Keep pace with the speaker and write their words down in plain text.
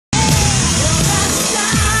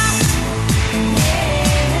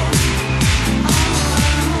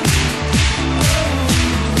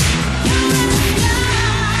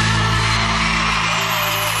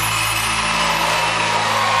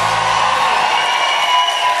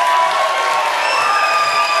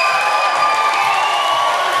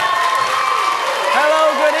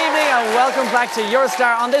welcome back to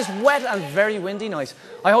Eurostar on this wet and very windy night.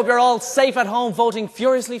 I hope you're all safe at home voting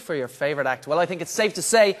furiously for your favourite act. Well, I think it's safe to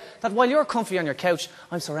say that while you're comfy on your couch,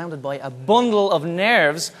 I'm surrounded by a bundle of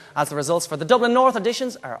nerves as the results for the Dublin North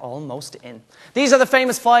auditions are almost in. These are the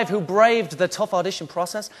famous 5 who braved the tough audition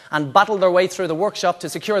process and battled their way through the workshop to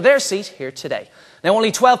secure their seat here today. Now,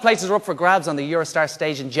 only 12 places are up for grabs on the Eurostar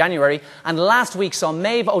stage in January, and last week saw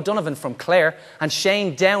Maeve O'Donovan from Clare and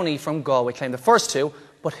Shane Downey from Galway claim the first 2,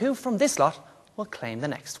 but who from this lot will claim the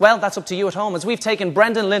next? Well, that's up to you at home, as we've taken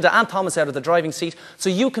Brendan, Linda and Thomas out of the driving seat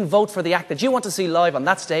so you can vote for the act that you want to see live on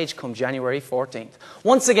that stage come January 14th.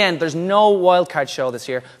 Once again, there's no wildcard show this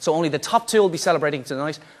year, so only the top 2 will be celebrating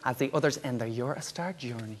tonight as the others end their Eurostar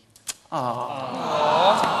journey.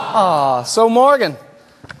 So Morgan,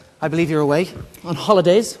 I believe you're away on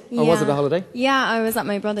holidays, or was it a holiday? Yeah, I was at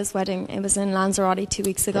my brother's wedding. It was in Lanzarote 2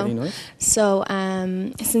 weeks ago. Very nice. So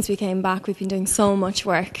since we came back, we've been doing so much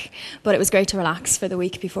work, but it was great to relax for the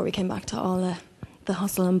week before we came back to all the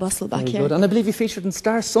hustle and bustle back here. Good. And I believe you featured in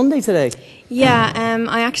Star Sunday today. Yeah,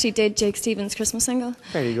 I actually did Jake Stevens' Christmas single.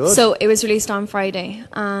 Very good. So it was released on Friday,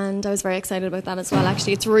 and I was very excited about that as well.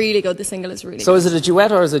 Actually, it's really good. The single is really good. So is it a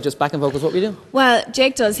duet or is it just backing vocals? What we do? Well,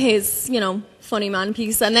 Jake does his, funny man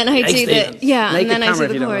piece, and then I do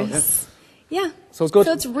the chorus. Yeah. So it's good.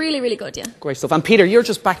 So it's really, really good, yeah. Great stuff. And Peter, you're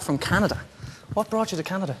just back from Canada. What brought you to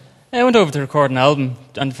Canada? I went over to record an album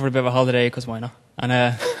and for a bit of a holiday, because why not? And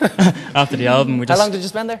after the album, we just... How long did you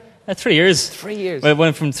spend there? 3 years. 3 years. Well, it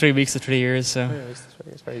went from 3 weeks to 3 years. So. 3 weeks to 3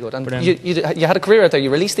 years, very good. And you had a career out there.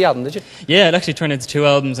 You released the album, did you? Yeah, it actually turned into 2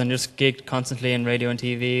 albums and just gigged constantly in radio and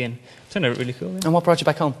TV, and it turned out really cool. Yeah. And what brought you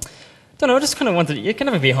back home? Don't know. I just kind of wanted. You can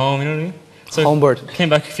never be home, you know what I mean? So Homebird. Came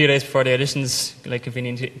back a few days before the auditions, like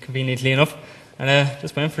conveniently enough, and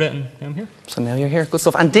just went for it, and I'm here. So now you're here. Good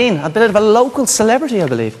stuff. And Dean, a bit of a local celebrity, I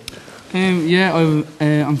believe. Yeah,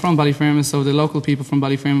 I'm from Ballyfermot, so the local people from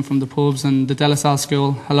Ballyfermot, from the pubs and the De La Salle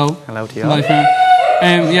School, hello. Hello to you.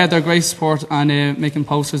 Yeah, they're great support and making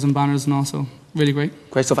posters and banners and also really great.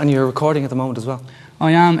 Great stuff. And you're recording at the moment as well?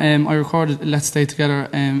 I am. I recorded Let's Stay Together.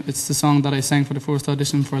 It's the song that I sang for the first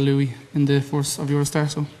audition for Louis in the first of Eurostar.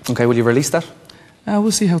 So. Okay, will you release that?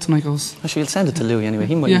 We'll see how tonight goes. Actually, you'll send it to Louis anyway.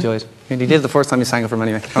 He might enjoy it. He did the first time you sang it for him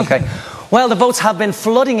anyway. Okay. Well, the votes have been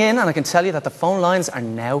flooding in, and I can tell you that the phone lines are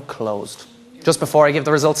now closed. Just before I give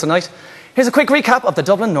the results tonight, here's a quick recap of the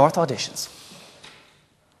Dublin North auditions.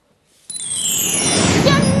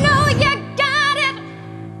 You know you got it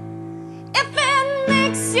if it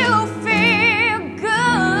makes you feel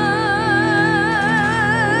good.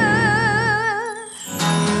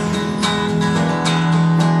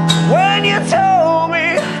 When you told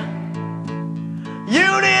me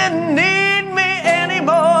you didn't need me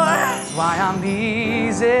anymore, Why I'm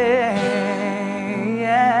easy.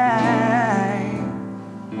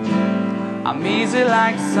 I'm easy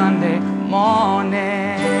like Sunday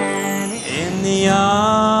morning. In the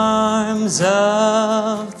arms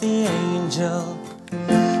of the angel,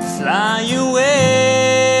 fly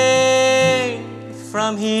away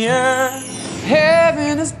from here.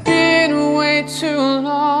 Heaven has been away too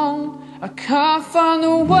long. I can't find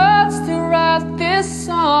the words to write this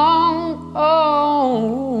song.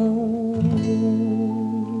 Oh.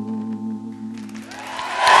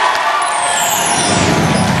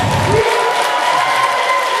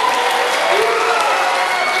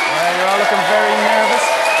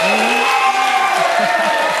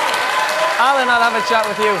 Alan, I'll have a chat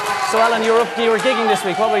with you. So Alan, you were gigging this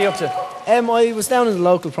week. What were you up to? I was down in the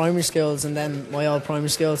local primary schools and then my old primary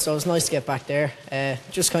school, so it was nice to get back there.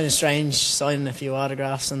 Just kind of strange signing a few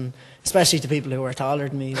autographs, and especially to people who were taller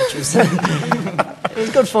than me, which was it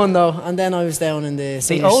was good fun though. And then I was down in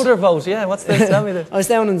the older vote, yeah. What's this? Tell me this. I was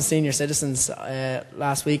down in the senior citizens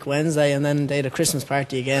last week Wednesday, and then they had a Christmas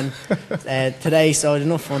party again today, so I had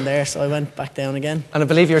enough fun there, so I went back down again. And I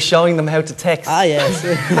believe you're showing them how to text. Ah yes.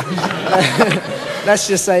 Let's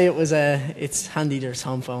just say it's handy. There's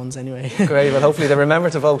home phones anyway. Great. Well, hopefully they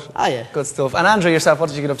remember to vote. Ah yeah. Good stuff. And Andrew, yourself, what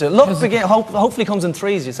did you get up to? Look, hopefully comes in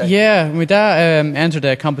threes, you say. Yeah, my dad entered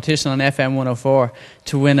a competition on FM 104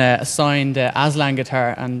 to win a signed Aslan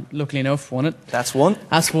guitar, and luckily enough won it. That's one.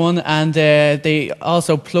 That's one, and they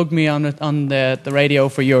also plugged me on the radio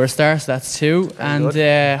for Eurostar, so that's 2. Very and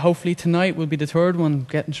good. Hopefully tonight will be the 3rd one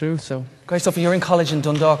getting through. So great stuff. And you're in college in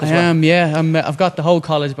Dundalk as well. I am, yeah. I've got the whole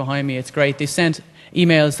college behind me. It's great. They sent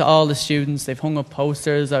emails to all the students. They've hung up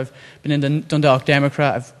posters. I've been in the Dundalk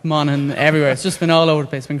Democrat. I've Monaghan, everywhere. It's just been all over the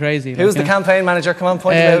place. It's been crazy. Who's the campaign manager? Come on,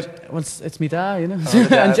 point it out. Well, it's me dad, you know.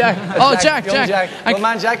 Oh, and Jack. Oh, Jack. Well,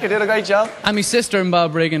 man, Jack, you're doing a great job. And my sister in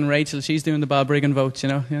Balbriggan, Rachel, she's doing the Balbriggan vote, you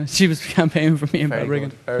know. She was campaigning for me in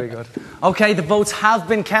Balbriggan. Very good. Okay, the votes have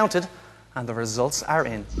been counted. And the results are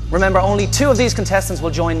in. Remember, only 2 of these contestants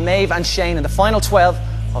will join Maeve and Shane in the final 12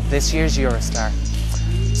 of this year's Eurostar.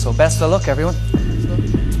 So best of luck, everyone.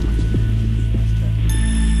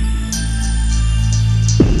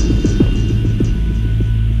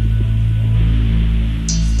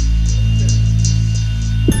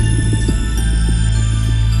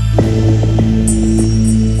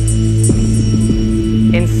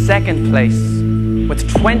 In second place, with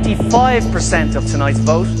 25% of tonight's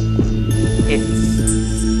vote, it's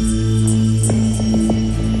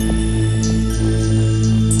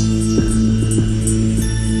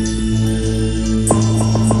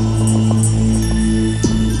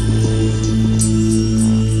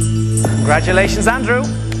congratulations, Andrew.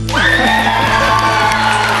 Fantastic.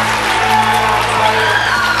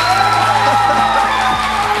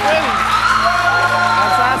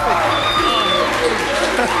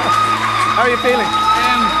 How are you feeling?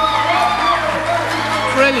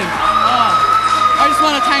 Brilliant. I just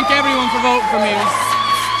want to thank everyone for voting for me.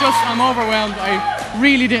 I'm overwhelmed. I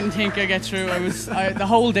really didn't think I'd get through. The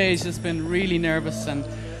whole day's just been really nervous, and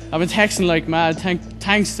I've been texting like mad.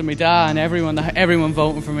 Thanks to my dad and everyone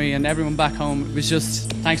voting for me and everyone back home. It was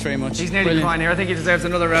just, thanks very much. He's nearly Brilliant. crying here. I think he deserves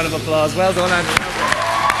another round of applause. Well done, Andrew.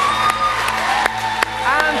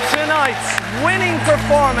 And tonight's winning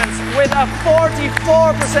performance with a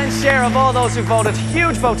 44% share of all those who voted.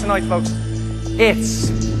 Huge vote tonight, folks.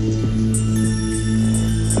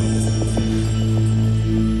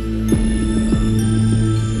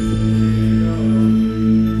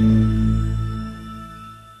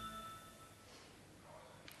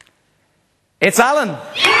 It's Alan.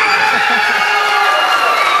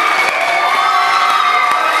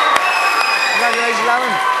 Congratulations,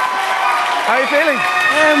 Alan. How are you feeling?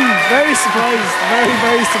 Very surprised.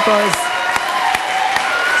 Very surprised.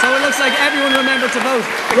 So it looks like everyone remembered to vote.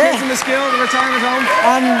 The kids in the school, the retirement home.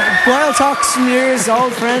 And wild talks from years,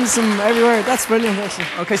 old friends from everywhere. That's brilliant, actually.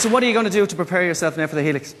 Okay, so what are you going to do to prepare yourself now for the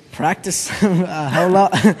Helix? Practice a whole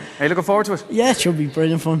lot. Are you looking forward to it? Yeah, it should be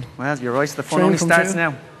brilliant fun. Well, you're right. The fun Dream only come starts true.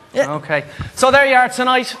 now. Yeah. Okay. So there you are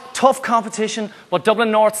tonight. Tough competition, but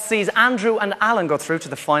Dublin North sees Andrew and Alan go through to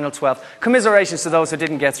the final 12. Commiserations to those who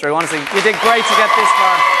didn't get through. Honestly, you did great to get this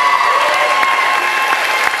far.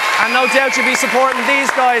 And no doubt you'll be supporting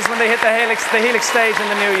these guys when they hit the Helix stage in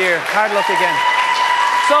the new year. Hard luck again.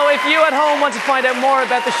 So if you at home want to find out more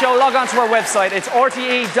about the show, log on to our website. It's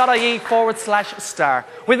rte.ie/star.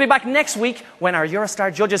 We'll be back next week when our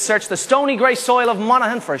Eurostar judges search the stony grey soil of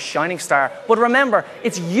Monaghan for a shining star. But remember,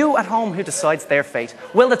 it's you at home who decides their fate.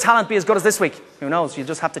 Will the talent be as good as this week? Who knows? You'll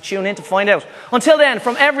just have to tune in to find out. Until then,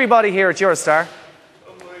 from everybody here at Eurostar,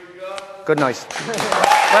 good night.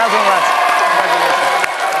 Well done, lads.